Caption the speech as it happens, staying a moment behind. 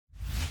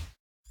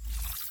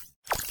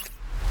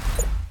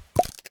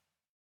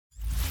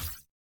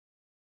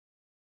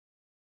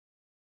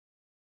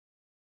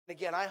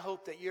Again, I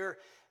hope that you're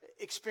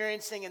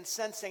experiencing and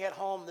sensing at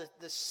home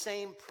the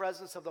same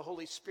presence of the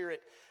Holy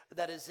Spirit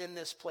that is in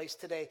this place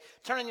today.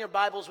 Turn in your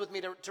Bibles with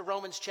me to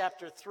Romans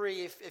chapter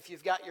 3 if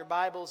you've got your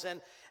Bibles.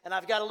 And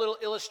I've got a little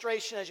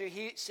illustration as you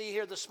see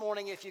here this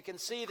morning. If you can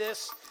see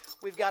this,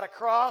 we've got a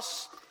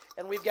cross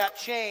and we've got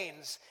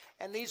chains.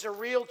 And these are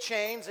real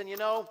chains. And you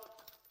know,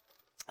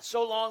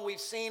 so long we've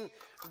seen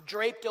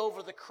draped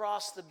over the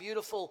cross the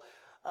beautiful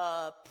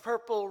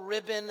purple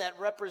ribbon that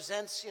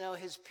represents,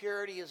 his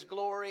purity, his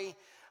glory,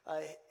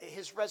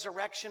 his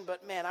resurrection.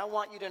 But man, I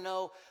want you to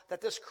know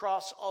that this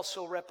cross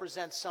also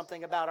represents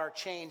something about our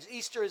chains.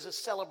 Easter is a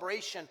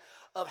celebration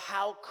of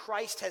how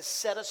Christ has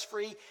set us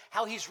free,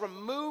 how he's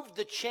removed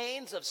the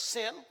chains of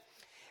sin,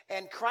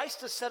 and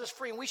Christ has set us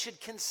free, and we should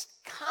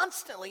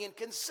constantly and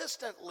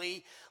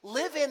consistently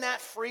live in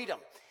that freedom.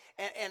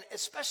 And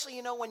especially,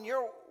 when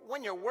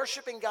you're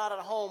worshiping God at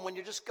home, when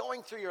you're just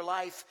going through your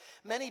life,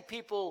 many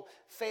people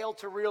fail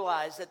to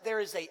realize that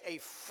there is a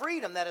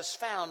freedom that is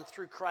found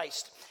through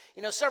Christ.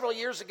 Several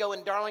years ago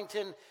in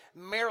Darlington,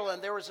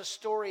 Maryland, there was a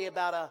story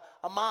about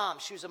a mom.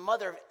 She was a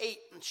mother of 8,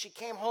 and she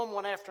came home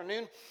one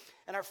afternoon,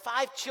 and her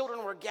 5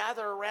 children were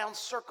gathered around,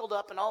 circled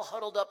up, and all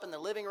huddled up in the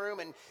living room,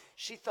 and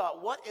she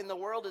thought, what in the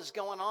world is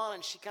going on?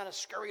 And she kind of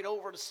scurried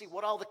over to see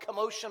what all the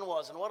commotion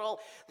was and what all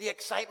the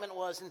excitement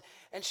was.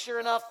 And sure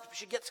enough,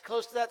 she gets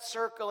close to that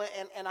circle,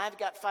 and I've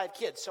got 5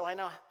 kids, so I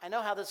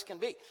know how this can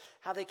be,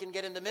 how they can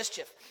get into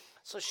mischief.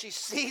 So she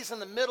sees in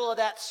the middle of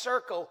that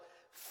circle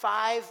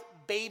 5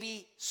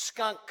 baby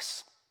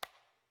skunks.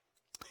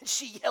 And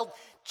she yelled,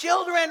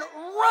 "Children,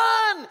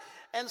 run!"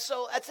 And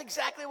so that's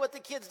exactly what the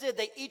kids did.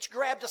 They each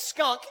grabbed a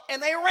skunk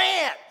and they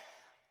ran,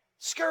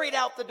 scurried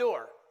out the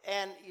door.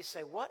 And you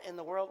say, what in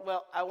the world?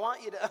 Well, I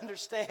want you to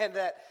understand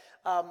that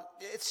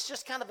it's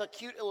just kind of a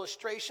cute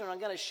illustration. I'm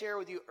going to share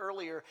with you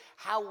earlier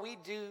how we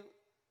do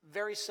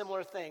very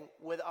similar thing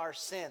with our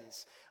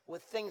sins,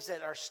 with things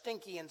that are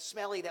stinky and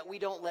smelly that we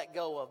don't let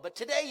go of. But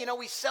today,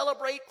 we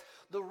celebrate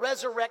the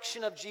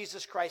resurrection of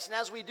Jesus Christ. And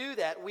as we do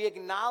that, we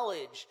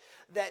acknowledge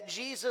that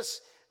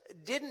Jesus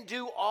didn't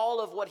do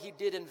all of what he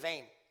did in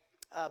vain.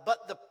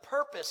 But the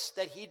purpose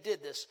that he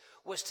did this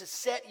was to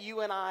set you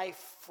and I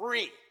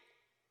free.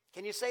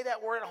 Can you say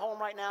that word at home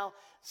right now?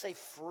 Say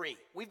free.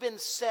 We've been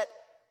set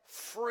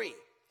free.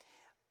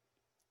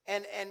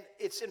 And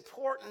it's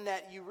important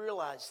that you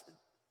realize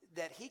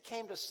that he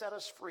came to set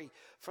us free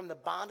from the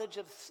bondage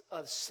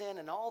of sin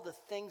and all the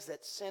things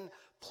that sin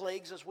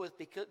plagues us with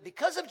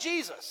because of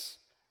Jesus.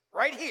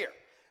 Right here.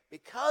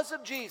 Because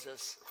of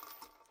Jesus,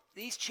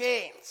 these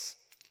chains,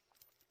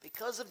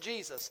 because of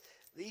Jesus,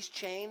 these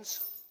chains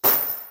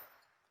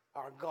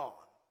are gone.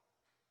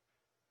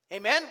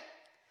 Amen?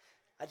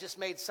 I just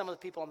made some of the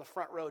people on the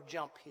front row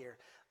jump here.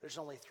 There's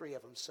only 3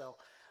 of them, so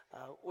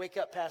wake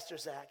up, Pastor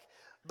Zach.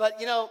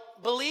 But,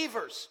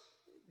 believers,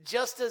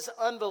 just as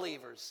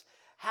unbelievers,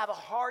 have a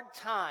hard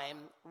time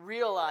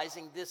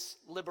realizing this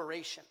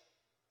liberation.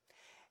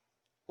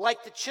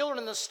 Like the children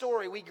in the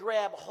story, we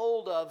grab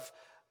hold of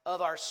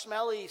our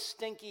smelly,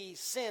 stinky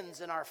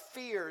sins and our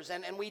fears,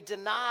 and we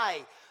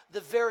deny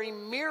the very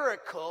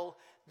miracle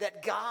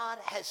that God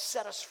has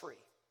set us free.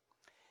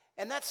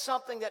 And that's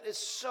something that is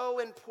so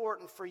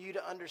important for you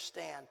to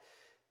understand.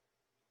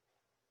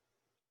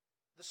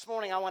 This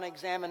morning I want to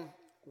examine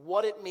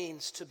what it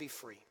means to be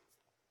free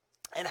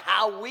and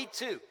how we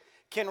too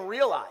can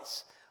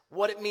realize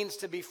what it means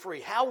to be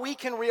free. How we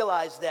can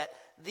realize that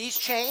these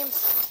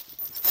chains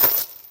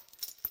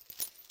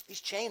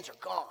are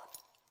gone.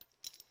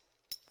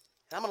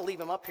 And I'm going to leave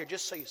them up here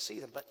just so you see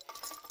them, but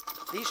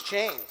these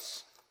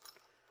chains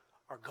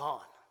are gone.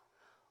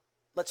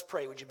 Let's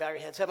pray. Would you bow your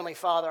heads? Heavenly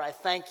Father, I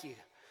thank you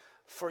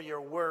for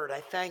your word. I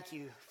thank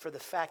you for the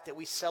fact that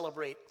we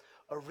celebrate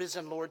a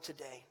risen Lord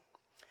today.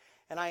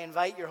 And I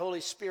invite your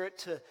Holy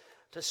Spirit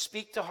to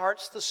speak to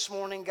hearts this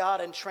morning,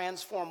 God, and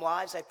transform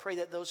lives. I pray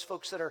that those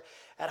folks that are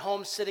at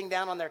home sitting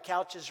down on their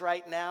couches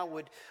right now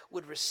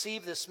would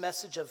receive this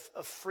message of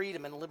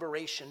freedom and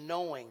liberation,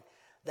 knowing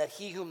that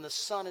he whom the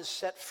Son has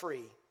set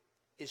free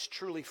is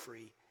truly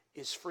free,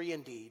 is free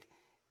indeed.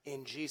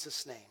 In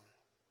Jesus' name,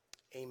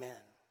 amen.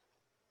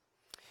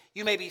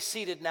 You may be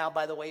seated now,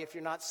 by the way, if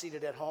you're not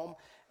seated at home.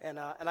 And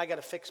I got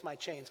to fix my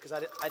chains because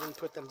I didn't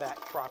put them back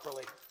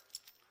properly.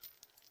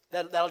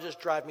 That'll just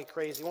drive me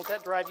crazy. Won't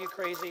that drive you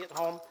crazy at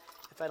home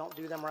if I don't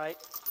do them right?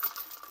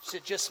 Is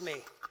it just me?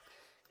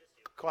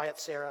 Quiet,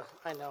 Sarah.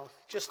 I know.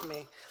 Just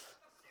me.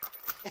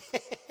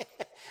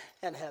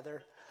 And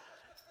Heather.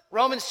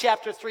 Romans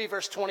chapter 3,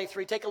 verse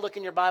 23. Take a look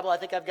in your Bible. I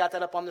think I've got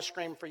that up on the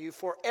screen for you.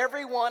 For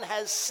everyone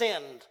has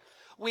sinned.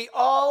 We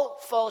all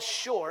fall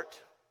short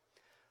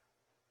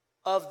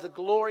of the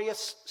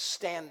glorious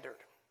standard.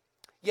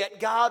 Yet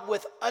God,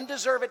 with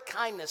undeserved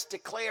kindness,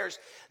 declares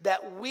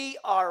that we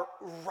are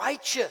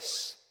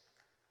righteous.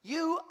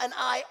 You and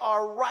I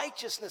are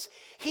righteousness.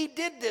 He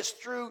did this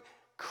through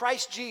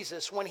Christ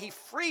Jesus when he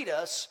freed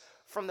us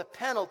from the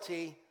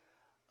penalty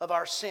of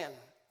our sin.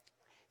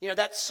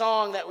 That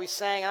song that we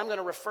sang, I'm going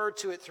to refer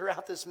to it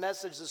throughout this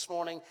message this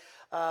morning.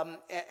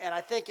 And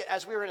I think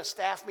as we were in a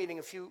staff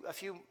meeting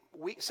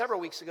several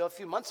weeks ago, a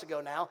few months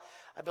ago now,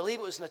 I believe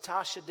it was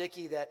Natasha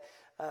Dickey that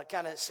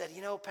kind of said,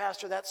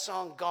 Pastor, that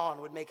song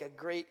Gone would make a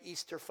great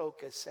Easter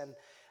focus.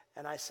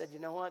 And I said, you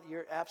know what?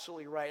 You're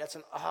absolutely right. That's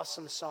an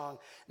awesome song.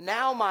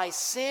 Now my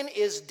sin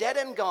is dead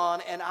and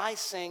gone, and I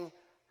sing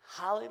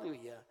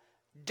hallelujah.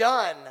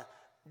 Done,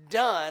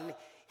 done.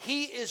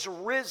 He is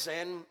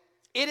risen.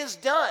 It is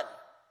done.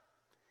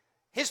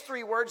 His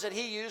 3 words that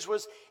he used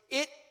was,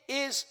 it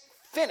is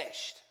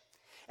finished.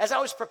 As I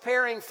was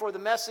preparing for the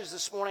message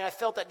this morning, I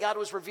felt that God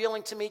was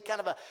revealing to me kind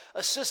of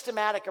a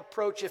systematic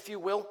approach, if you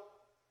will,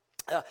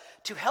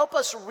 to help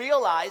us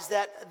realize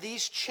that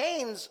these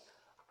chains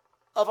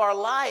of our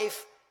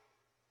life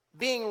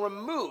being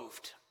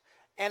removed.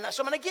 And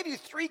so I'm going to give you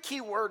 3 key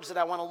words that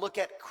I want to look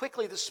at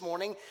quickly this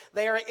morning.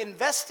 They are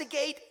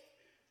investigate,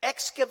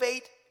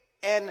 excavate,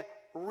 and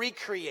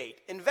recreate.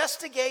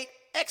 Investigate,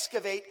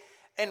 excavate,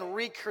 and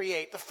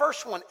recreate. The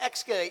first one,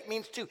 excavate,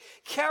 means to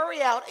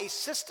carry out a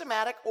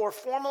systematic or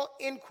formal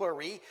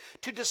inquiry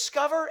to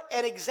discover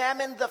and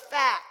examine the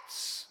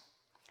facts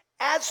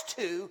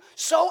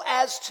so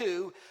as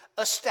to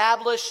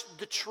establish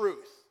the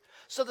truth.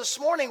 So this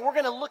morning we're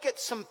going to look at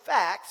some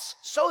facts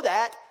so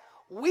that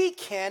we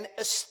can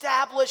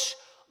establish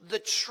the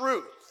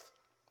truth.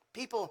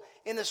 People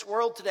in this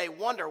world today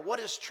wonder, what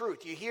is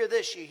truth? You hear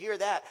this, you hear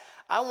that.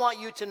 I want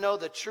you to know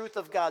the truth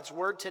of God's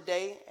word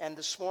today and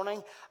this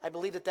morning. I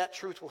believe that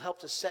truth will help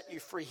to set you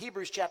free.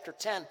 Hebrews chapter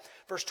 10,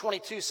 verse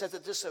 22 says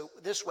it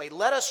this way.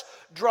 Let us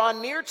draw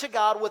near to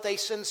God with a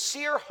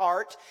sincere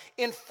heart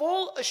in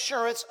full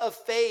assurance of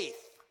faith,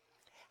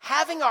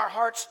 having our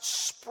hearts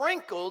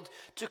sprinkled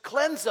to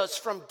cleanse us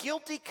from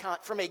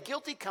a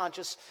guilty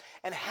conscience,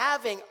 and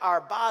having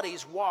our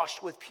bodies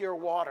washed with pure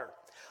water.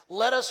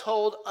 Let us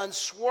hold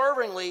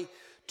unswervingly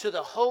to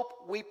the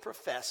hope we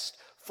profess,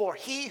 for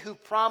he who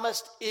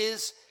promised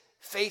is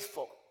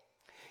faithful.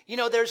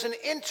 There's an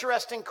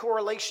interesting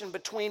correlation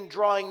between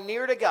drawing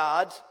near to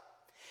God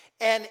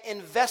and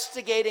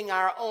investigating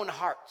our own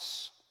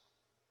hearts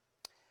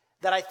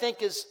that I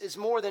think is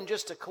more than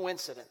just a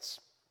coincidence.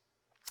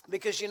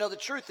 Because, the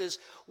truth is,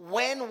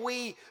 when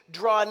we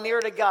draw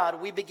near to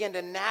God, we begin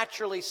to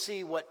naturally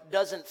see what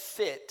doesn't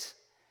fit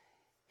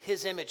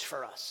his image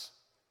for us.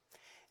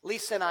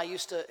 Lisa and I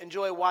used to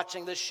enjoy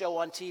watching this show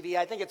on TV.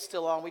 I think it's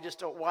still on. We just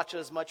don't watch it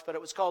as much, but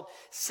it was called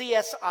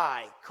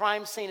CSI,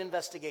 Crime Scene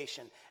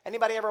Investigation.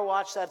 Anybody ever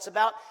watch that? It's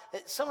about,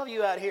 some of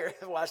you out here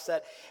have watched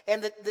that,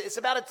 and it's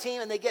about a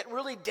team, and they get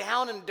really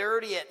down and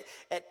dirty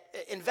at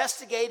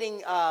investigating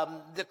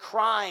the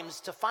crimes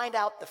to find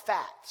out the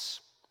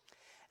facts.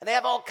 And they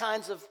have all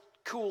kinds of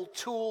cool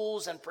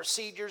tools and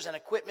procedures and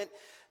equipment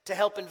to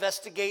help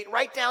investigate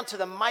right down to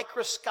the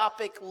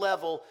microscopic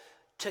level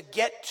to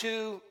get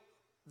to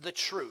the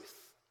truth.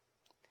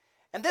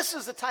 And this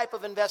is the type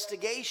of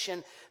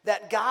investigation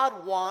that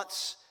God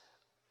wants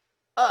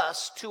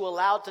us to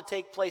allow to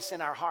take place in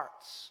our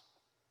hearts.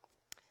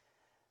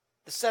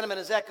 The sentiment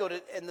is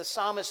echoed in the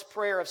psalmist's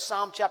prayer of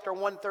Psalm chapter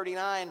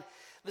 139.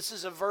 This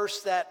is a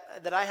verse that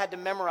I had to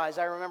memorize.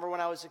 I remember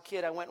when I was a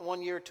kid, I went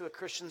 1 year to a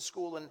Christian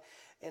school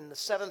in the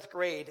 7th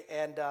grade,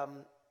 and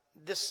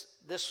this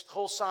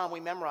whole psalm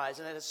we memorized,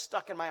 and it has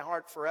stuck in my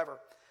heart forever.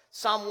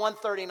 Psalm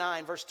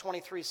 139, verse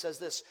 23 says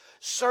this: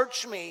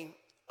 Search me,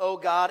 O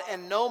God,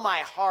 and know my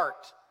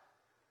heart.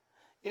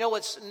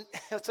 What's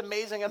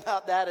amazing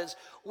about that is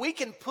we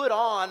can put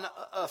on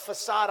a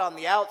facade on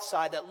the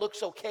outside that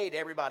looks okay to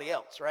everybody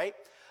else, right?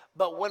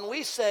 But when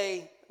we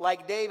say,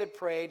 like David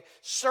prayed,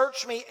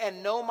 search me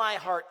and know my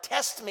heart,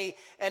 test me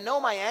and know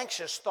my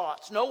anxious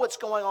thoughts, know what's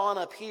going on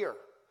up here.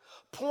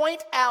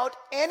 Point out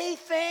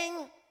anything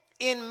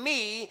in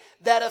me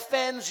that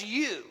offends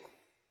you,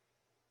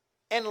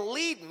 and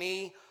lead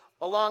me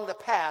along the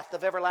path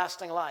of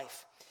everlasting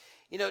life.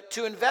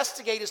 To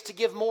investigate is to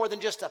give more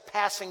than just a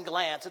passing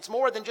glance. It's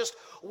more than just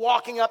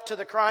walking up to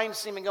the crime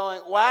scene and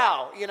going,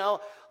 wow,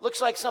 looks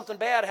like something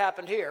bad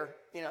happened here.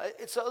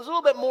 It's a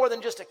little bit more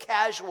than just a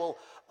casual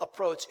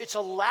approach. It's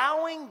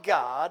allowing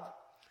God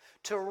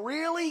to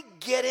really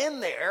get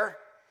in there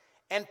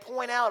and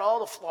point out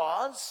all the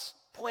flaws,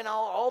 point out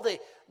all the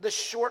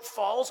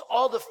shortfalls,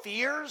 all the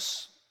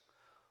fears,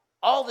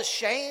 all the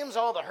shames,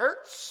 all the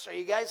hurts. Are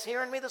you guys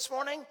hearing me this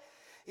morning?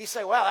 You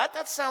say, wow,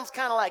 that sounds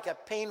kind of like a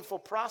painful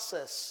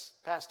process,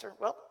 Pastor.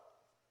 Well,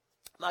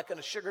 I'm not going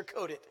to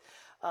sugarcoat it.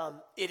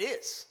 It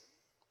is.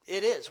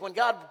 It is. When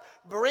God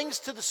brings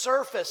to the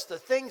surface the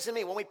things in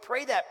me, when we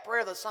pray that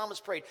prayer the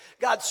psalmist prayed,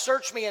 God,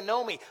 search me and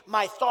know me,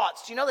 my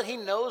thoughts. Do you know that he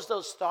knows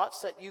those thoughts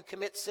that you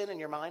commit sin in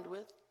your mind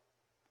with?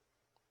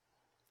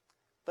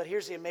 But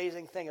here's the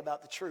amazing thing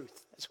about the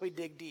truth as we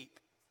dig deep.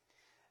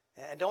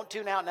 And don't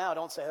tune out now.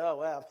 Don't say, oh,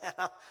 well,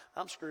 man,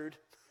 I'm screwed.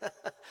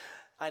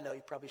 I know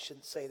you probably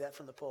shouldn't say that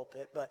from the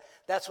pulpit, but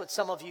that's what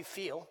some of you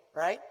feel,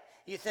 right?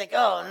 You think,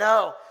 oh,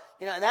 no.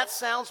 And that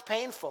sounds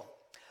painful.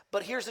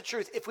 But here's the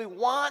truth. If we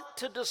want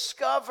to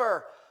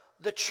discover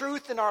the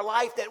truth in our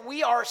life, that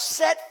we are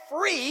set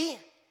free,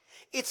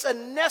 it's a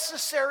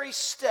necessary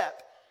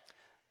step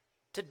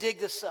to dig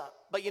this up.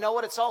 But you know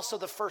what? It's also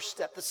the first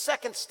step. The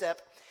second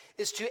step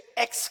is to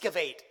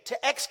excavate.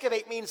 To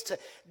excavate means to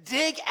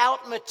dig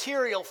out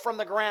material from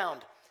the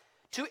ground,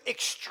 to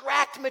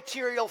extract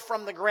material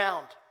from the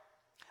ground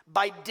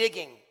by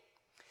digging.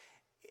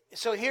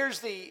 So here's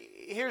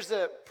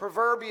the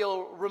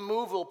proverbial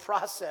removal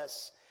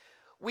process.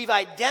 We've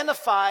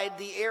identified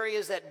the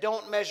areas that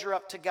don't measure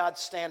up to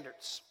God's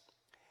standards.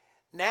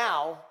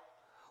 Now,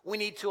 we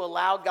need to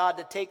allow God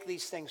to take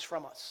these things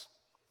from us.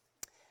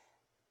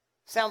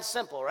 Sounds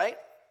simple, right?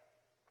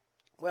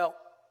 Well,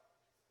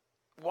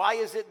 why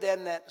is it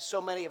then that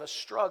so many of us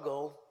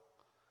struggle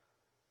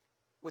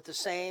with the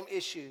same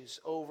issues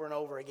over and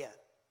over again?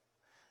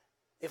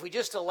 If we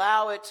just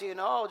allow it to,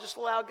 just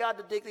allow God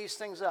to dig these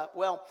things up.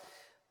 Well,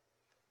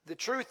 the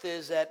truth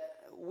is that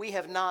we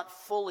have not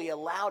fully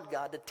allowed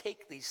God to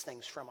take these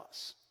things from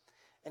us.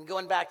 And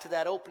going back to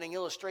that opening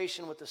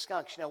illustration with the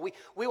skunks,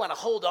 we want to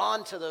hold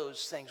on to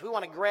those things. We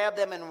want to grab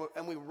them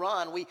and we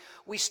run.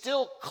 We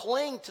still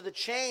cling to the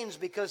chains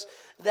because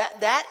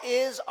that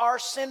is our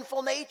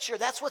sinful nature.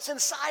 That's what's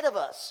inside of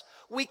us.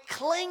 We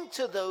cling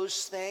to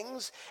those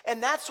things,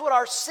 and that's what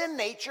our sin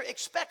nature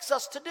expects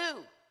us to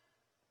do.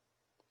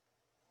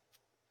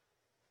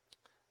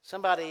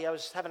 I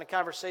was having a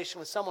conversation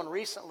with someone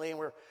recently, and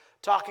we're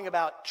talking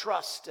about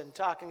trust and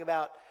talking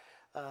about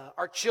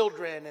our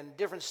children and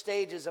different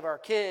stages of our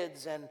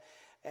kids, and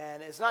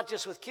it's not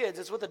just with kids,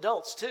 it's with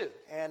adults too.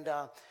 And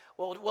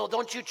well,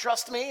 don't you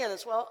trust me? And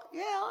it's,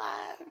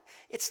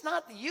 it's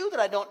not you that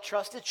I don't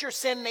trust, it's your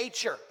sin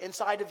nature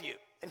inside of you.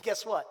 And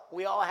guess what?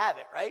 We all have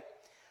it, right?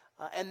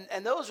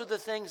 And those are the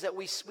things that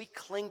we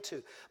cling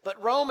to.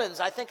 But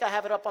Romans, I think I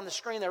have it up on the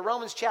screen there,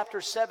 Romans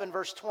chapter 7,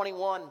 verse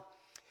 21.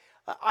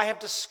 I have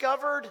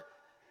discovered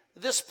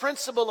this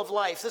principle of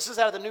life. This is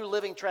out of the New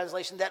Living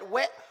Translation, that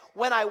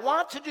when I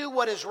want to do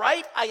what is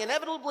right, I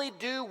inevitably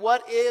do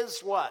what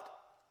is what?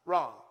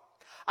 Wrong.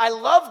 I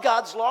love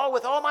God's law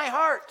with all my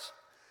heart.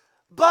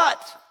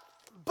 But,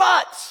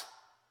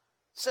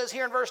 says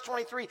here in verse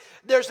 23,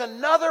 there's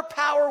another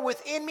power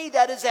within me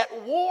that is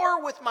at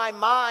war with my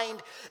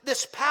mind.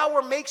 This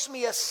power makes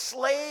me a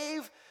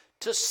slave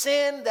to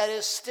sin that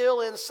is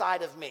still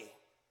inside of me.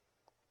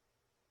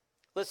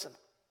 Listen,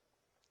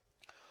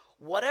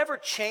 whatever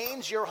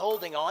chains you're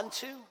holding on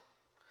to,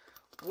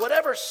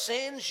 whatever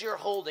sins you're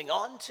holding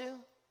on to,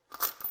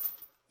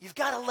 you've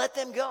got to let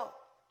them go.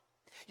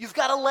 You've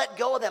got to let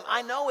go of them.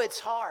 I know it's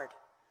hard,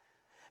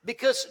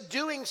 because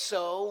doing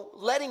so,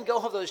 letting go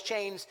of those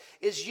chains,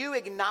 is you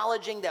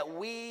acknowledging that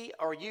we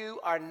or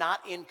you are not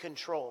in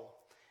control.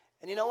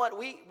 And you know what?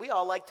 We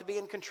all like to be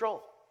in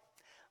control.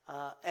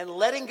 And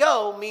letting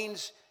go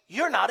means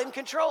you're not in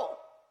control.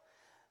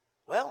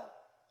 Well,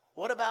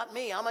 what about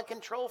me? I'm a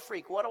control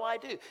freak. What do I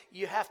do?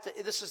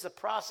 This is the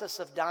process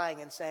of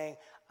dying and saying,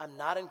 I'm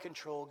not in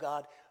control,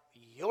 God.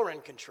 You're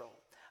in control.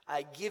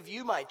 I give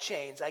you my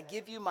chains. I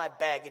give you my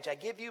baggage. I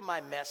give you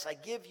my mess. I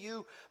give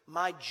you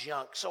my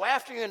junk. So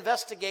after you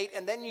investigate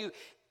and then you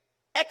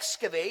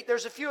excavate,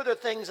 there's a few other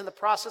things in the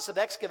process of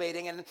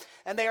excavating, and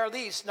they are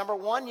these. Number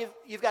one,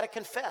 you've got to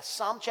confess.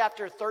 Psalm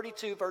chapter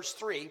 32, verse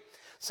 3.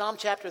 Psalm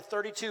chapter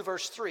 32,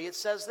 verse 3, it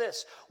says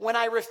this: when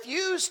I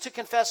refused to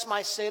confess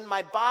my sin,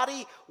 my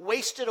body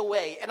wasted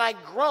away, and I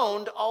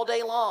groaned all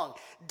day long.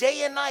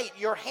 Day and night,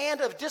 your hand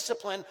of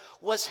discipline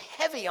was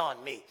heavy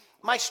on me.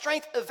 My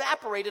strength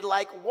evaporated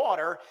like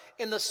water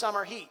in the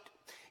summer heat.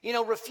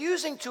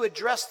 Refusing to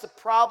address the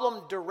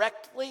problem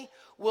directly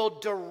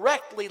will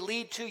directly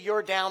lead to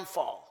your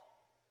downfall.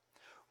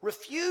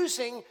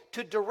 Refusing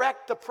to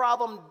direct the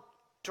problem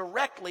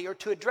directly, or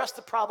to address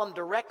the problem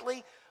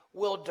directly,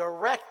 will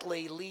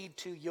directly lead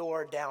to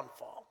your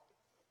downfall.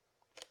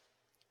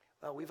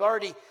 Well, we've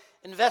already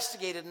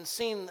investigated and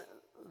seen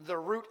the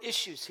root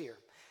issues here.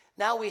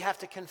 Now we have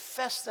to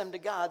confess them to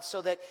God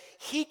so that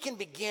He can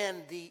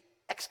begin the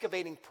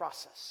excavating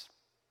process.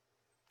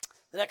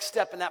 The next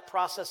step in that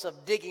process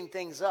of digging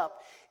things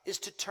up is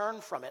to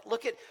turn from it.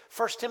 Look at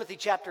 1 Timothy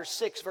chapter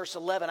 6, verse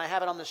 11. I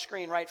have it on the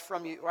screen right for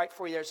you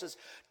there. It says,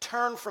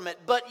 turn from it.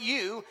 But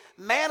you,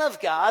 man of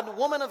God,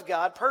 woman of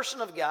God, person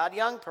of God,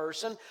 young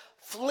person,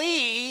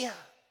 flee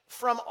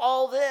from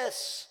all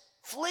this.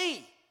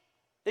 Flee.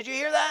 Did you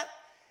hear that?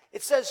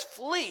 It says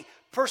flee.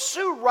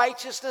 Pursue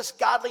righteousness,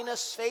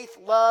 godliness, faith,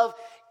 love,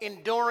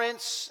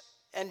 endurance,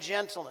 and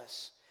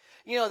gentleness.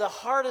 The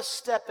hardest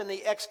step in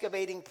the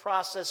excavating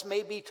process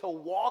may be to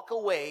walk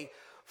away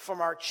from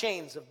our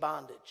chains of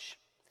bondage.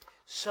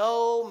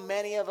 So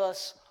many of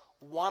us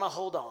want to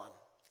hold on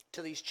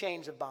to these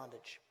chains of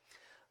bondage.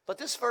 But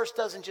this verse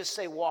doesn't just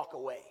say walk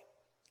away.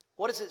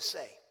 What does it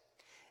say?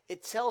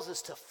 It tells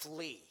us to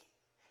flee.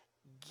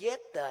 Get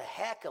the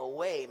heck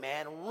away,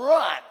 man.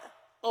 Run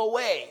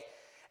away.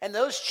 And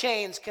those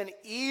chains can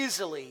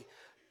easily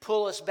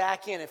pull us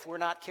back in if we're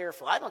not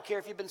careful. I don't care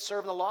if you've been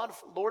serving the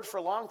Lord for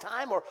a long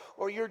time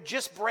or you're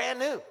just brand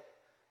new.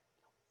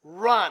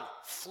 Run,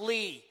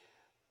 flee,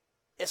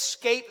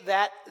 escape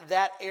that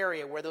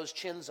area where those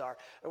chins are,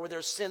 or where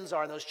those sins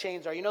are and those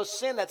chains are.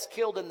 Sin that's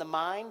killed in the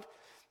mind,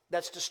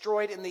 that's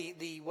destroyed in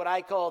the what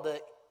I call the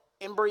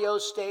embryo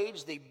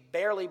stage, the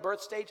barely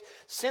birth stage,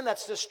 sin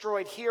that's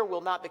destroyed here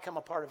will not become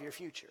a part of your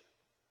future.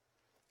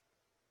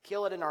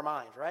 Kill it in our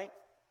mind, right?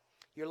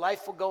 Your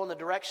life will go in the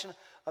direction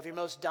of your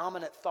most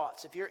dominant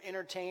thoughts. If you're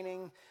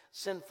entertaining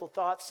sinful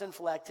thoughts,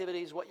 sinful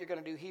activities, what you're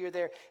going to do here,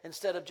 there,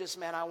 instead of just,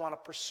 man, I want to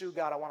pursue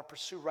God, I want to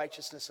pursue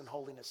righteousness and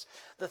holiness.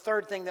 The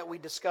third thing that we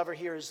discover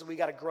here is that we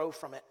got to grow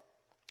from it.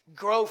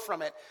 Grow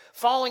from it.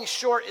 Falling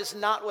short is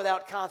not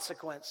without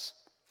consequence.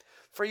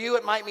 For you,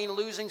 it might mean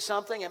losing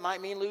something. It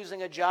might mean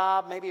losing a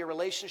job, maybe a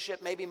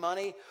relationship, maybe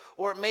money,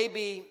 or it may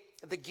be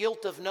the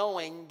guilt of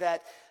knowing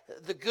that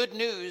the good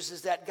news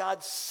is that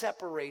God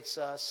separates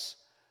us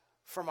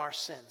from our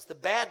sins. The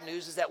bad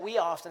news is that we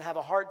often have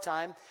a hard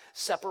time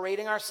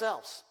separating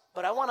ourselves.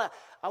 But I want to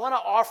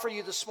offer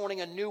you this morning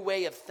a new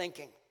way of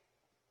thinking.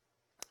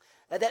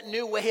 And that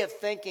new way of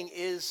thinking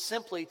is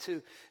simply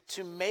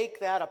to make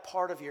that a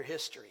part of your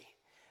history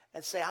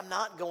and say, I'm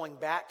not going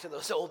back to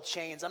those old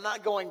chains. I'm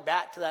not going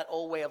back to that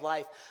old way of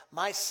life.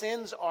 My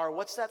sins are,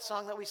 what's that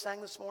song that we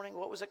sang this morning?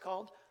 What was it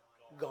called?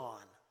 Gone.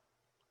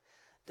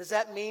 Does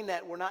that mean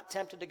that we're not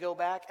tempted to go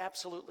back?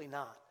 Absolutely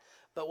not.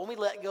 But when we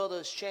let go of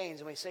those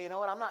chains and we say, you know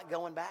what, I'm not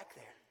going back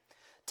there.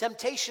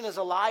 Temptation is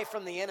a lie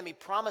from the enemy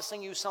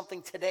promising you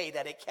something today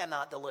that it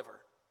cannot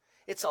deliver.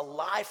 It's a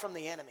lie from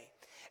the enemy.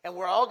 And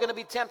we're all going to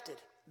be tempted.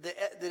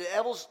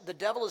 The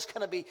devil is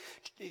going to be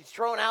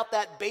throwing out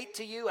that bait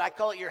to you. I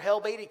call it your hell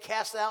bait. He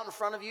casts it out in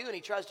front of you and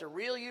he tries to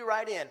reel you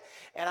right in.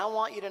 And I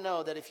want you to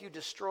know that if you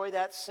destroy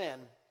that sin,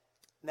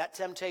 that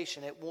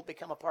temptation, it won't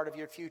become a part of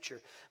your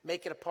future.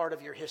 Make it a part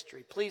of your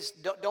history. Please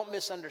don't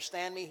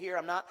misunderstand me here.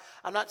 I'm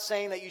not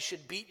saying that you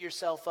should beat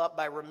yourself up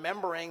by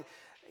remembering,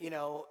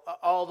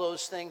 all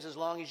those things as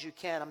long as you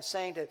can. I'm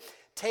saying to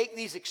take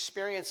these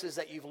experiences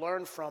that you've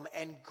learned from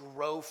and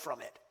grow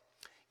from it.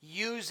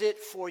 Use it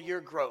for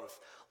your growth.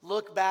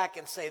 Look back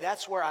and say,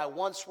 that's where I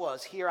once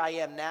was. Here I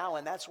am now,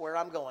 and that's where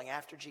I'm going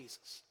after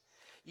Jesus.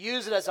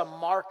 Use it as a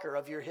marker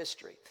of your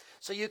history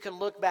so you can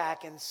look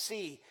back and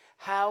see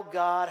how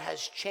God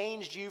has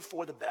changed you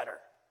for the better.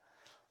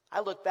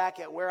 I look back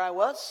at where I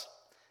was,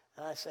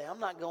 and I say, I'm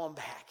not going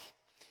back.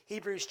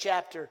 Hebrews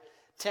chapter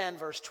 10,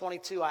 verse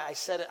 22, I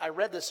said it, I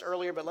read this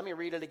earlier, but let me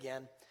read it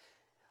again.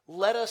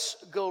 Let us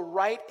go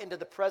right into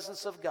the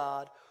presence of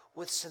God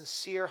with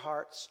sincere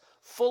hearts,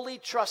 fully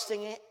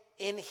trusting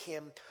in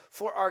him,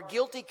 for our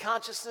guilty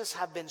consciousness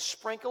have been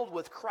sprinkled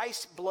with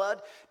Christ's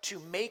blood to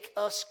make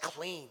us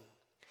clean,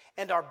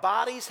 and our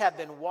bodies have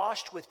been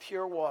washed with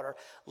pure water.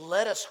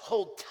 Let us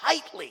hold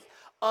tightly,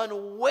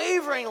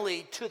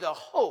 unwaveringly to the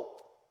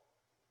hope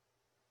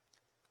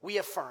we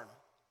affirm,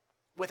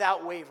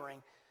 without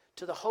wavering,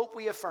 to the hope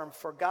we affirm,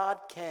 for God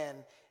can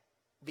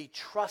be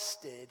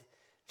trusted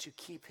to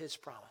keep his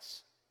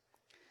promise.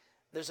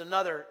 There's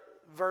another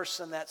verse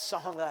in that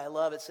song that I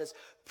love. It says,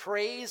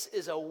 praise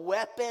is a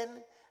weapon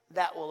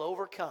that will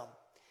overcome.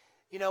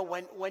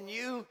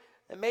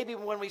 Maybe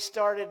when we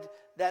started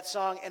that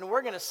song, and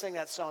we're going to sing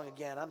that song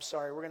again. I'm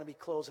sorry, we're going to be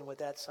closing with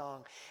that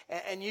song.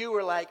 And you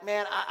were like,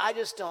 man, I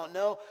just don't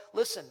know.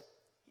 Listen,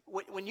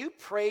 when you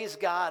praise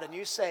God and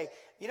you say,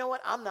 you know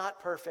what, I'm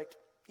not perfect.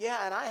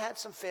 Yeah, and I had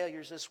some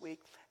failures this week,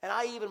 and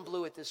I even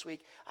blew it this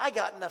week. I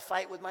got in a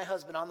fight with my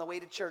husband on the way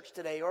to church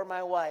today, or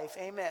my wife.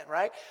 Amen,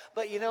 right?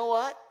 But you know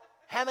what?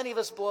 How many of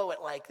us blow it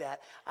like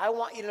that? I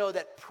want you to know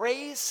that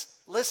praise,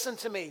 listen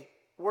to me,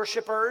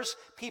 worshipers,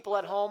 people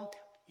at home,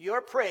 your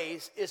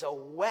praise is a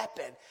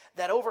weapon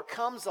that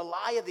overcomes the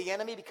lie of the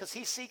enemy because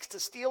he seeks to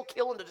steal,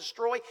 kill, and to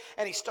destroy.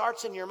 And he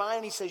starts in your mind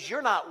and he says,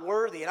 you're not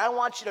worthy. And I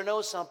want you to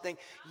know something.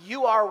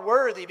 You are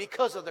worthy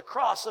because of the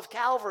cross of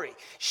Calvary.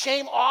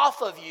 Shame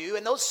off of you,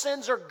 and those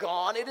sins are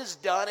gone. It is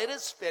done. It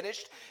is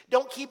finished.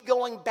 Don't keep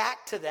going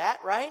back to that,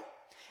 right?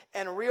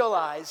 And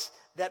realize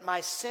that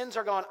my sins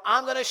are gone.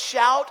 I'm going to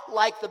shout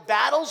like the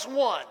battle's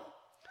won.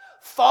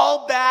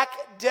 Fall back,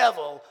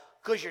 devil,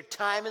 because your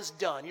time is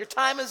done. Your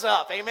time is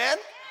up. Amen?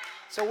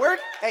 So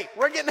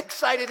we're getting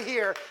excited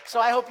here, so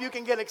I hope you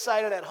can get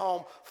excited at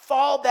home.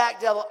 Fall back,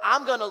 devil.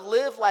 I'm going to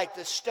live like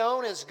the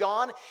stone is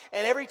gone.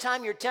 And every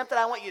time you're tempted,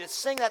 I want you to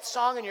sing that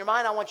song in your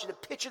mind. I want you to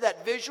picture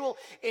that visual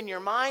in your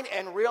mind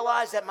and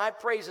realize that my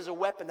praise is a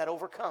weapon that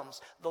overcomes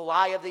the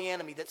lie of the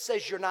enemy that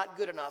says you're not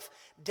good enough.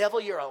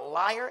 Devil, you're a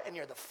liar and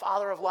you're the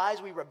father of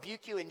lies. We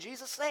rebuke you in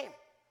Jesus' name.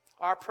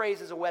 Our praise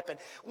is a weapon.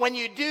 When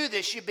you do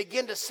this, you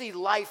begin to see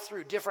life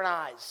through different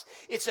eyes.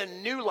 It's a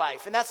new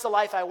life, and that's the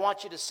life I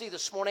want you to see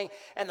this morning.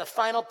 And the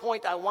final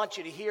point I want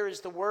you to hear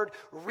is the word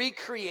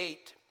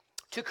recreate.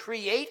 To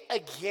create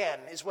again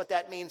is what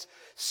that means.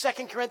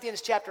 2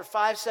 Corinthians chapter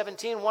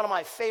 5:17, one of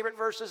my favorite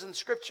verses in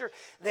Scripture.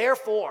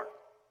 Therefore,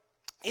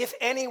 if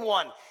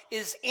anyone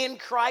is in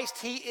Christ,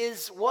 he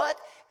is what?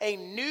 A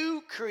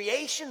new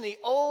creation. The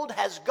old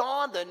has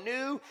gone, the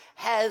new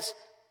has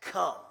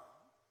come.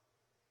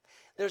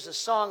 There's a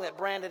song that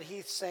Brandon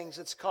Heath sings.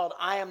 It's called,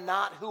 I Am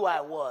Not Who I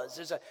Was.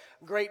 There's a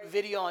great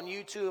video on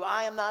YouTube,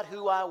 I Am Not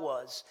Who I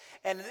Was.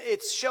 And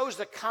it shows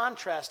the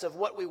contrast of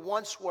what we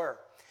once were.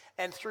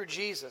 And through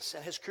Jesus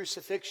and his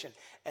crucifixion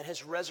and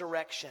his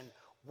resurrection,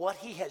 what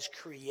he has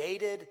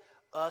created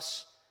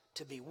us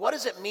to be. What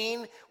does it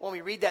mean when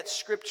we read that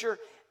scripture?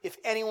 If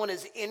anyone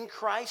is in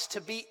Christ, to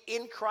be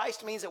in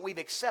Christ means that we've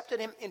accepted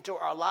him into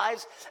our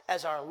lives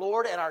as our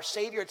Lord and our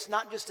Savior. It's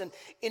not just an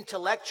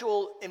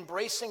intellectual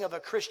embracing of a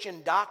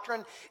Christian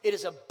doctrine. It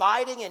is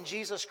abiding in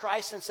Jesus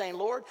Christ and saying,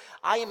 Lord,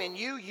 I am in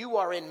you, you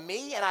are in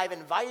me, and I've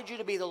invited you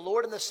to be the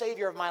Lord and the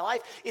Savior of my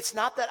life. It's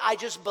not that I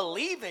just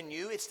believe in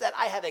you, it's that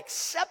I have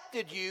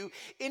accepted you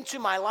into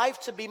my life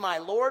to be my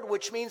Lord,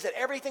 which means that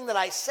everything that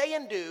I say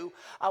and do,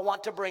 I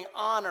want to bring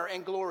honor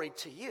and glory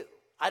to you.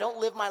 I don't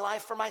live my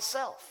life for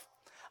myself.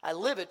 I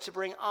live it to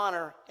bring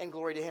honor and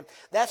glory to him.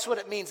 That's what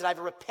it means, that I've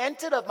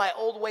repented of my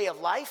old way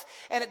of life.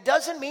 And it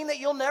doesn't mean that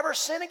you'll never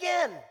sin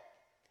again,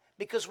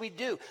 because we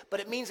do. But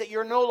it means that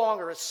you're no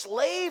longer a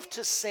slave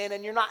to sin,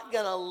 and you're not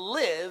going to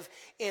live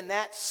in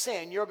that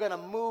sin. You're going to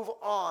move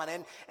on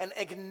and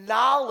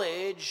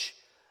acknowledge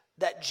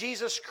that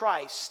Jesus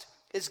Christ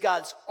is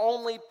God's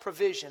only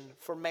provision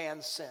for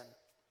man's sin.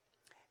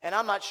 And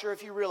I'm not sure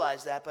if you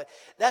realize that, but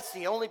that's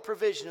the only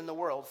provision in the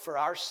world for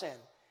our sin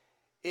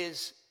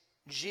is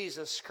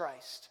Jesus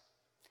Christ.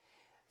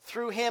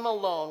 Through him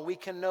alone, we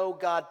can know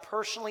God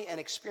personally and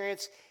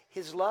experience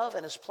his love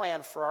and his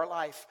plan for our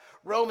life.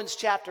 Romans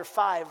chapter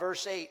 5,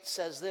 verse 8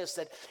 says this,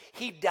 that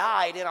he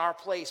died in our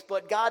place,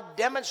 but God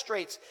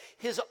demonstrates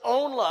his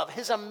own love,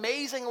 his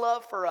amazing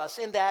love for us,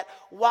 in that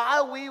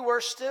while we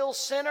were still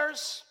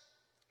sinners,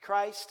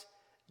 Christ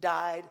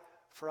died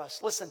for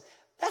us. Listen,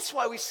 that's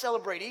why we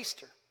celebrate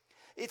Easter.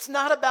 It's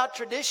not about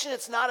tradition.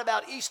 It's not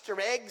about Easter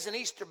eggs and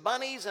Easter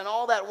bunnies and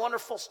all that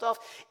wonderful stuff.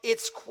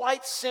 It's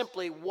quite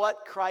simply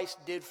what Christ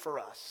did for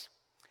us.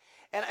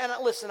 And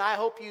listen, I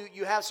hope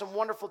you have some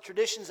wonderful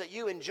traditions that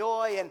you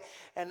enjoy.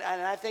 And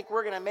I think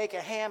we're going to make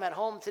a ham at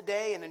home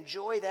today and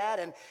enjoy that.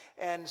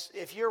 And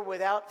if you're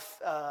without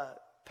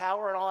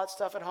power and all that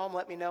stuff at home,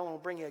 let me know and we'll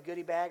bring you a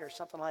goodie bag or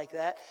something like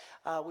that.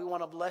 We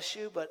want to bless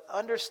you. But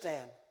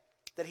understand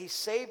that he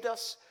saved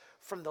us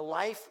from the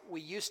life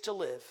we used to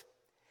live.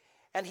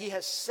 And he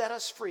has set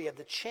us free of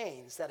the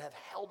chains that have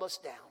held us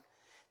down.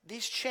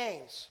 These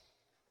chains,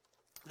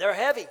 they're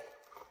heavy.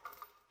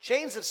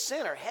 Chains of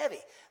sin are heavy.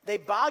 They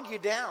bog you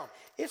down.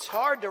 It's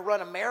hard to run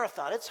a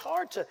marathon. It's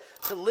hard to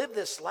live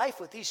this life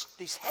with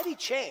these heavy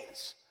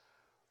chains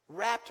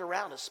wrapped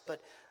around us.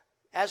 But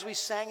as we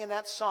sang in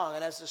that song,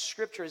 and as the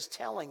scripture is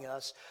telling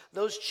us,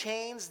 those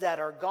chains that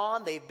are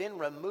gone, they've been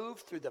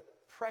removed through the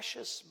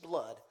precious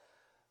blood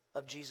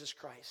of Jesus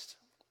Christ.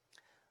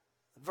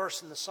 The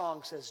verse in the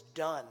song says,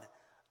 done.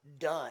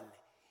 Done.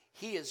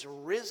 He is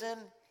risen.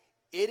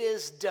 It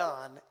is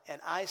done. And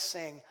I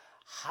sing,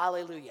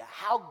 hallelujah.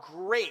 How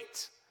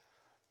great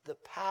the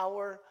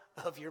power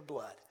of your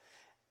blood.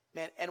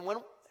 Man, and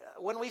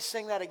when we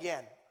sing that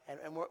again,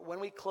 and when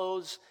we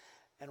close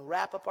and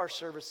wrap up our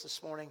service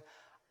this morning,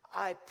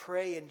 I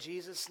pray in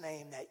Jesus'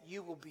 name that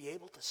you will be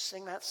able to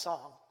sing that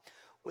song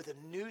with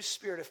a new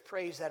spirit of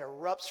praise that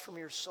erupts from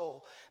your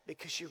soul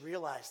because you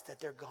realize that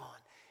they're gone.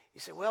 You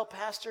say, well,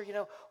 Pastor,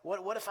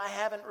 what if I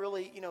haven't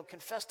really,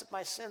 confessed of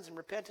my sins and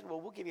repented? Well,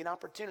 we'll give you an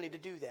opportunity to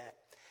do that.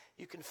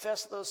 You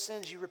confess those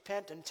sins, you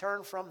repent, and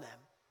turn from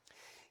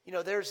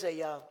them. There's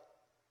the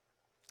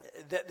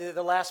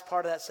last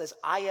part of that says,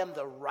 I am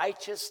the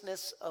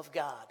righteousness of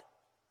God.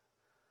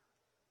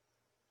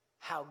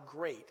 How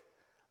great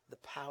the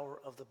power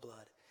of the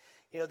blood.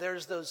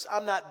 There's those,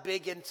 I'm not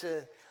big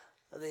into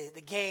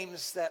the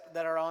games that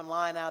are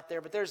online out there,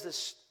 but there's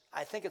this,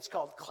 I think it's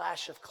called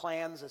Clash of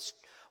Clans. It's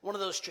one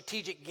of those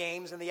strategic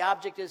games, and the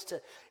object is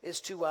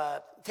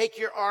to take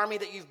your army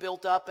that you've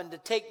built up and to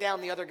take down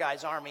the other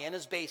guy's army and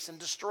his base and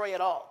destroy it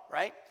all,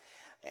 right?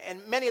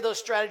 And many of those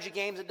strategy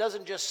games, it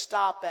doesn't just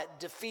stop at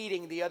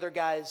defeating the other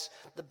guys,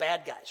 the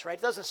bad guys, right?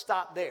 It doesn't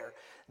stop there.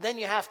 Then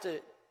you have to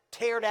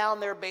tear down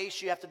their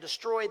base, you have to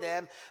destroy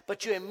them,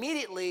 but you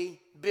immediately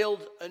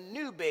build a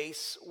new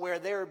base where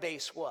their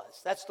base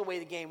was. That's the way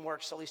the game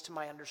works, at least to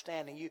my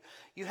understanding.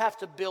 You have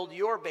to build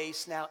your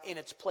base now in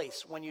its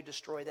place when you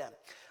destroy them.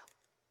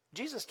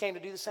 Jesus came to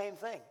do the same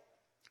thing,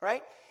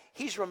 right?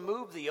 He's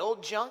removed the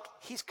old junk.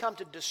 He's come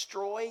to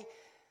destroy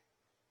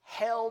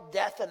hell,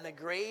 death, and the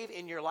grave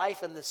in your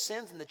life and the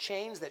sins and the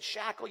chains that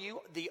shackle you,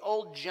 the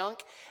old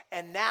junk.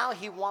 And now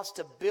he wants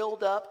to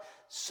build up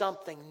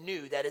something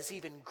new that is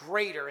even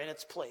greater in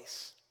its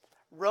place.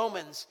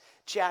 Romans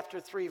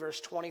chapter 3,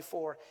 verse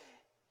 24.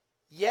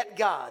 Yet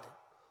God,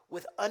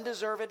 with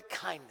undeserved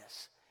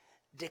kindness,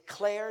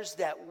 declares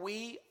that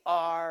we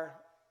are,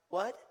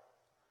 what?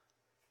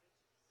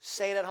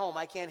 Say it at home.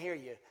 I can't hear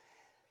you.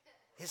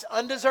 His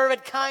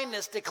undeserved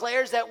kindness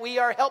declares that we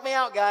are, help me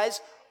out, guys,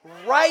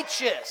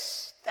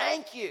 righteous.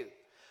 Thank you.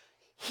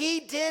 He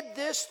did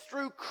this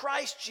through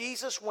Christ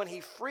Jesus when he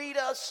freed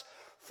us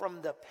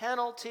from the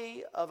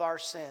penalty of our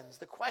sins.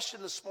 The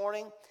question this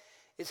morning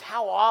is,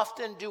 how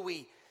often do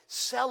we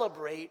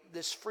celebrate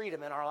this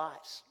freedom in our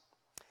lives?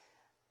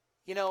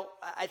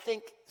 I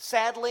think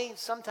sadly,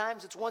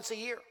 sometimes it's once a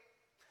year.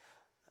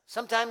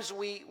 Sometimes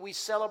we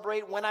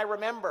celebrate when I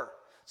remember.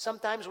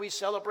 Sometimes we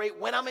celebrate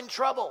when I'm in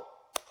trouble.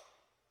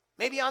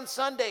 Maybe on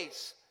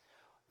Sundays.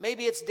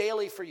 Maybe it's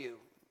daily for you.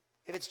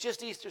 If it's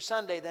just Easter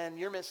Sunday, then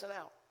you're missing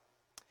out.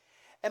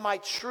 Am I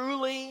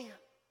truly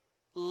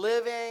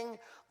living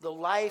the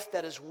life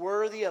that is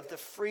worthy of the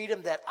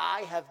freedom that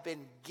I have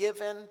been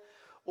given,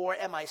 or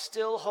am I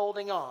still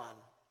holding on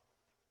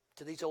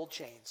to these old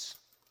chains?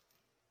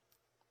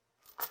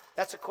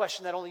 That's a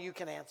question that only you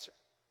can answer.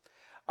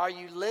 Are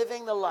you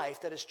living the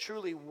life that is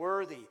truly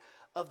worthy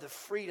of the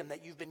freedom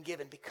that you've been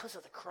given because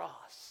of the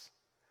cross?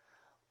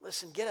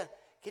 Listen,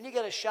 can you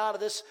get a shot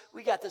of this?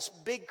 We got this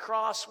big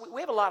cross.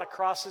 We have a lot of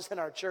crosses in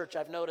our church,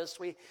 I've noticed.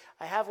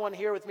 I have one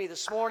here with me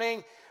this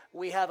morning.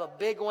 We have a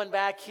big one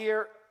back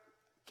here.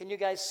 Can you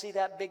guys see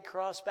that big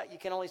cross back? You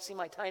can only see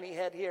my tiny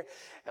head here.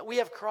 We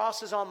have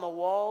crosses on the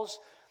walls.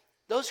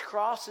 Those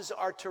crosses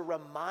are to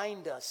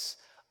remind us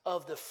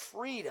of the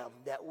freedom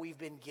that we've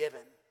been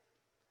given.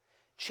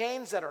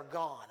 Chains that are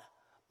gone.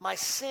 My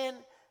sin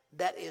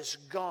that is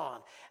gone.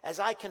 As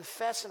I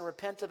confess and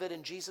repent of it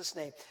in Jesus'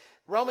 name.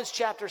 Romans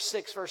chapter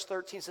 6 verse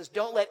 13 says,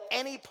 don't let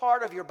any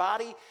part of your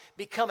body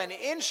become an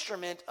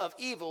instrument of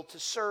evil to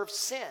serve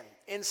sin.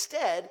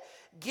 Instead,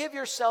 give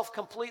yourself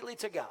completely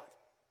to God.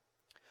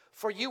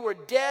 For you were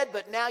dead,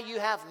 but now you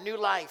have new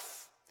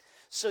life.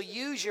 So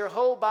use your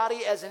whole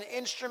body as an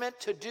instrument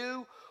to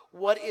do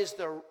what is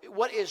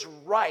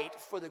right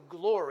for the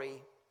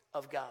glory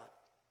of God.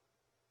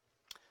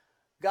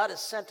 God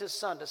has sent his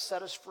Son to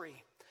set us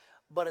free,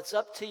 but it's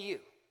up to you.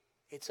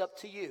 It's up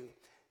to you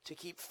to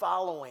keep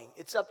following.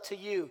 It's up to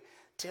you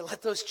to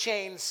let those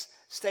chains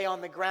stay on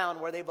the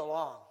ground where they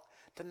belong,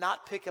 to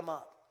not pick them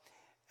up,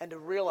 and to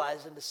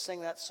realize and to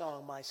sing that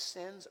song, my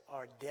sins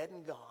are dead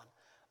and gone.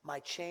 My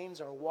chains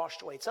are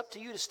washed away. It's up to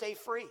you to stay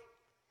free.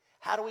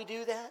 How do we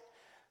do that?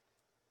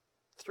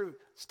 Through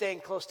staying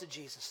close to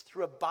Jesus,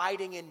 through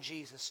abiding in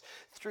Jesus,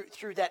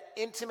 through that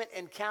intimate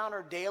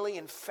encounter daily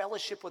in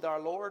fellowship with our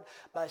Lord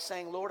by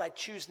saying, Lord, I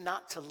choose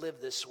not to live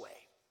this way.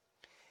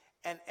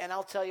 And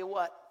I'll tell you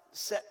what,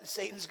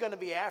 Satan's going to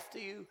be after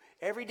you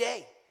every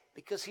day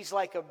because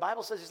the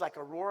Bible says he's like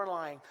a roaring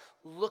lion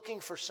looking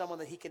for someone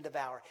that he can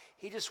devour.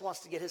 He just wants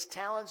to get his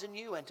talons in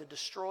you and to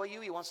destroy you.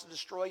 He wants to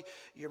destroy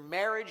your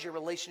marriage, your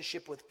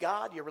relationship with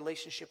God, your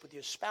relationship with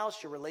your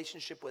spouse, your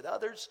relationship with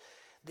others.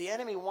 The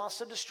enemy wants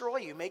to destroy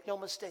you, make no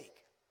mistake.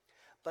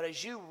 But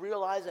as you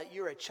realize that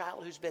you're a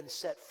child who's been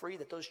set free,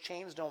 that those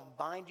chains don't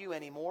bind you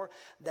anymore,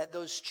 that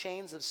those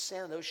chains of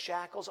sin, those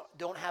shackles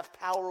don't have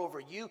power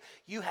over you,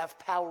 you have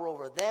power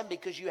over them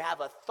because you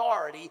have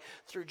authority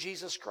through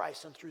Jesus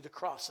Christ and through the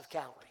cross of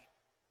Calvary.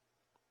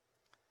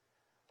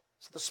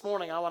 So this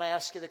morning I want to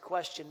ask you the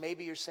question.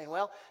 Maybe you're saying,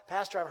 well,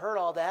 Pastor, I've heard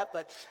all that,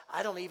 but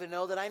I don't even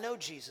know that I know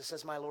Jesus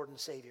as my Lord and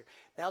Savior.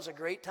 Now's a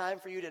great time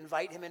for you to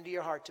invite him into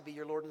your heart to be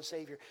your Lord and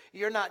Savior.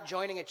 You're not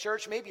joining a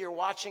church. Maybe you're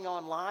watching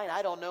online.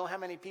 I don't know how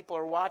many people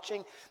are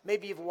watching.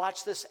 Maybe you've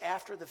watched this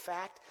after the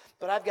fact,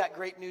 but I've got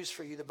great news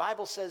for you. The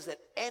Bible says that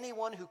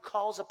anyone who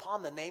calls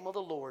upon the name of the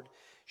Lord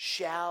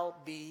shall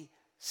be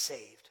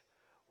saved.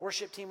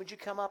 Worship team, would you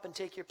come up and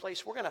take your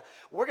place?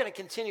 We're gonna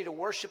continue to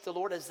worship the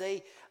Lord as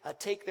they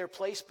take their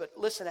place. But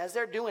listen, as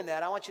they're doing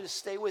that, I want you to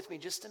stay with me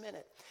just a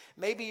minute.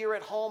 Maybe you're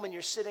at home and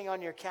you're sitting on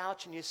your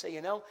couch and you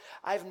say,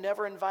 I've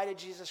never invited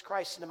Jesus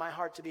Christ into my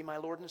heart to be my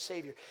Lord and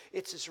Savior.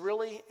 It's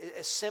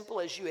as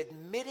simple as you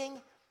admitting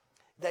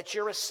that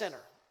you're a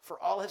sinner. For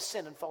all have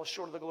sinned and fall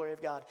short of the glory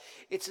of God.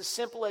 It's as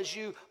simple as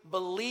you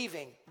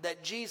believing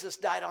that Jesus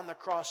died on the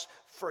cross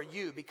for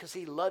you because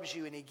he loves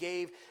you and he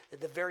gave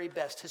the very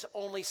best, his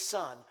only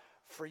Son,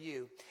 for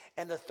you.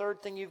 And the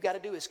third thing you've got to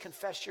do is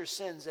confess your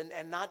sins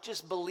and not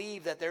just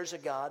believe that there's a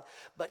God,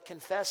 but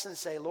confess and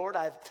say, Lord,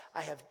 I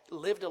have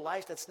lived a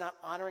life that's not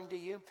honoring to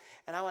you,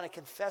 and I want to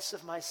confess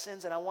of my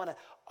sins, and I want to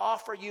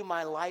offer you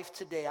my life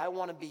today. I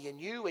want to be in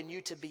you and you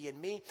to be in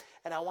me,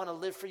 and I want to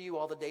live for you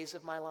all the days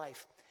of my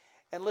life.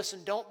 And listen,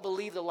 don't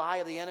believe the lie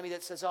of the enemy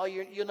that says,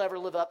 you'll never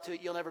live up to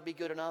it, you'll never be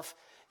good enough.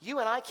 You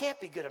and I can't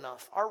be good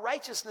enough. Our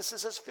righteousness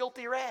is as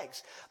filthy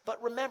rags.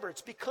 But remember,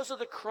 it's because of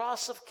the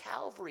cross of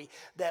Calvary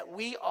that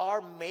we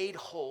are made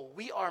whole.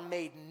 We are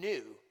made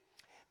new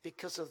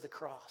because of the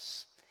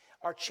cross.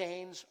 Our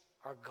chains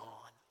are gone.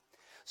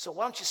 So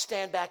why don't you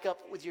stand back up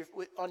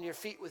on your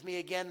feet with me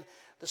again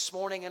this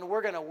morning, and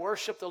we're going to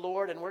worship the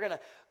Lord, and we're going to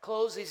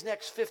close these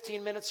next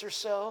 15 minutes or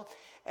so.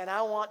 And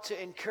I want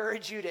to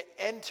encourage you to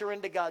enter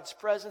into God's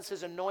presence.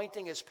 His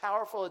anointing is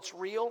powerful, it's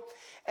real,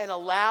 and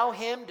allow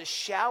him to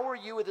shower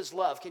you with his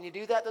love. Can you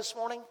do that this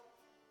morning?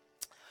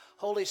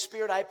 Holy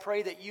Spirit, I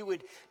pray that you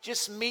would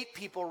just meet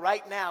people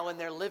right now in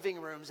their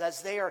living rooms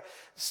as they are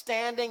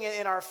standing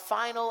in our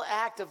final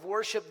act of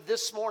worship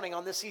this morning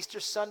on this Easter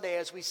Sunday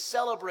as we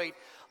celebrate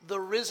the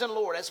risen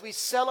Lord, as we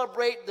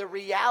celebrate the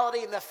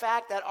reality and the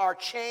fact that our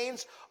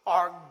chains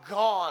are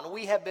gone.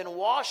 We have been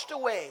washed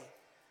away.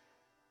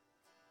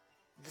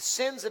 The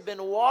sins have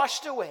been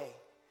washed away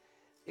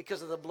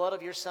because of the blood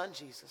of your Son,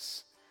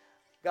 Jesus.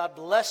 God,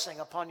 blessing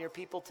upon your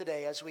people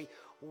today as we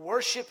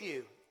worship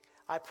you.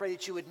 I pray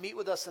that you would meet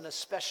with us in a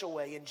special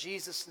way. In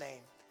Jesus'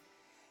 name,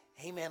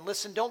 amen.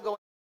 Listen, don't go.